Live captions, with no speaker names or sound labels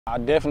I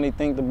definitely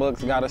think the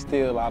Bucs got a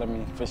steal out of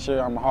me. For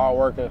sure, I'm a hard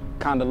worker.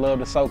 Kind of love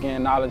to soak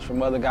in knowledge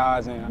from other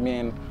guys, and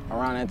being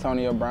around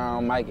Antonio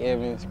Brown, Mike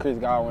Evans, Chris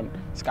Godwin,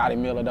 Scotty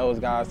Miller, those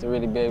guys, to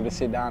really be able to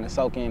sit down and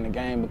soak in the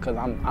game, because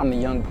I'm the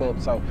young pup,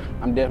 so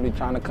I'm definitely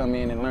trying to come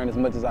in and learn as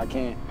much as I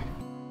can.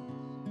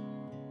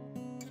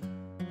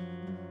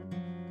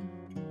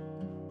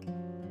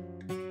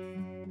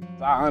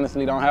 I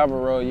honestly don't have a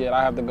role yet.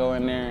 I have to go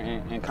in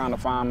there and kind of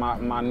find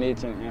my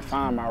niche and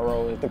find my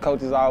role. The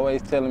coach is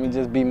always telling me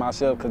just be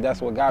myself, because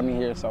that's what got me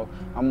here. So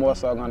I'm more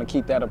so going to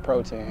keep that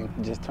approach and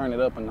just turn it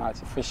up a notch.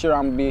 For sure,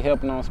 I'm going to be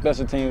helping on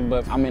special teams,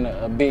 but I'm in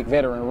a big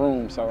veteran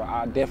room, so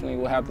I definitely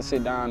will have to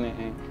sit down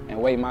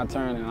and wait my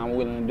turn, and I'm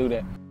willing to do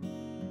that.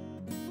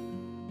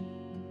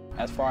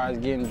 As far as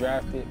getting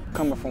drafted,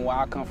 coming from where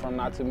I come from,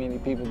 not too many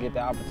people get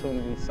the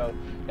opportunity, so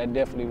that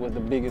definitely was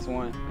the biggest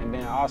one. And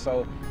then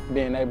also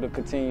being able to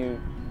continue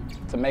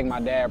to make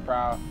my dad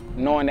proud,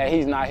 knowing that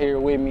he's not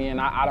here with me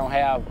and I don't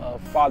have a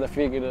father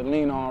figure to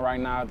lean on right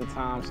now at the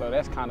time, so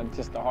that's kind of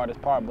just the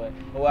hardest part. But,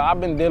 well,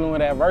 I've been dealing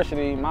with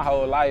adversity my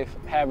whole life,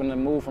 having to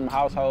move from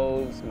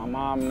households, my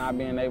mom not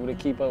being able to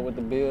keep up with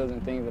the bills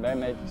and things of that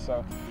nature.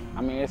 So,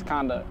 I mean, it's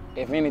kind of,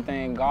 if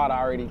anything, God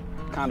already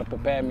kind of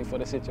prepared me for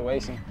the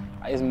situation.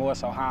 It's more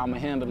so how I'm going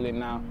to handle it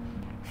now.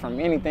 From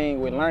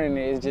anything with learning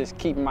it, it's just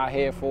keeping my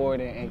head forward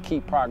and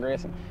keep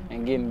progressing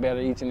and getting better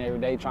each and every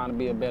day, trying to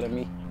be a better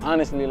me.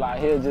 Honestly,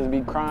 like, he'll just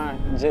be crying,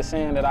 just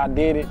saying that I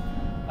did it.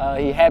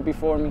 He happy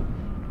for me.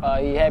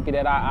 He happy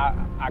that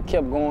I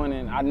kept going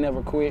and I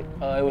never quit.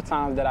 It was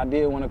times that I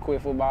did want to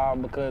quit football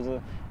because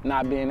of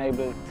not being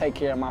able to take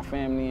care of my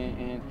family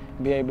and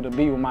be able to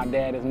be with my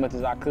dad as much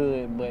as I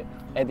could. But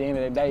at the end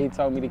of the day, he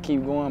told me to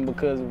keep going,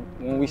 because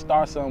when we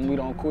start something, we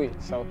don't quit.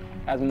 So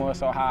that's more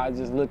so how I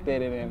just looked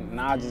at it, and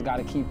now I just got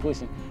to keep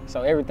pushing.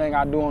 So everything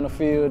I do on the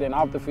field and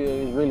off the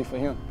field is really for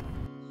him.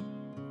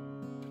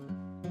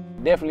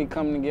 Definitely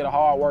coming to get a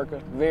hard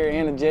worker, very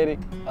energetic,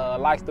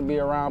 likes to be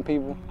around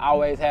people,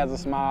 always has a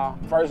smile.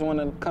 First one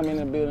to come in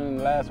the building and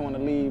the last one to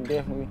leave,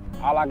 definitely.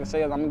 All I can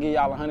say is I'm gonna give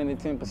y'all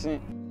 110%.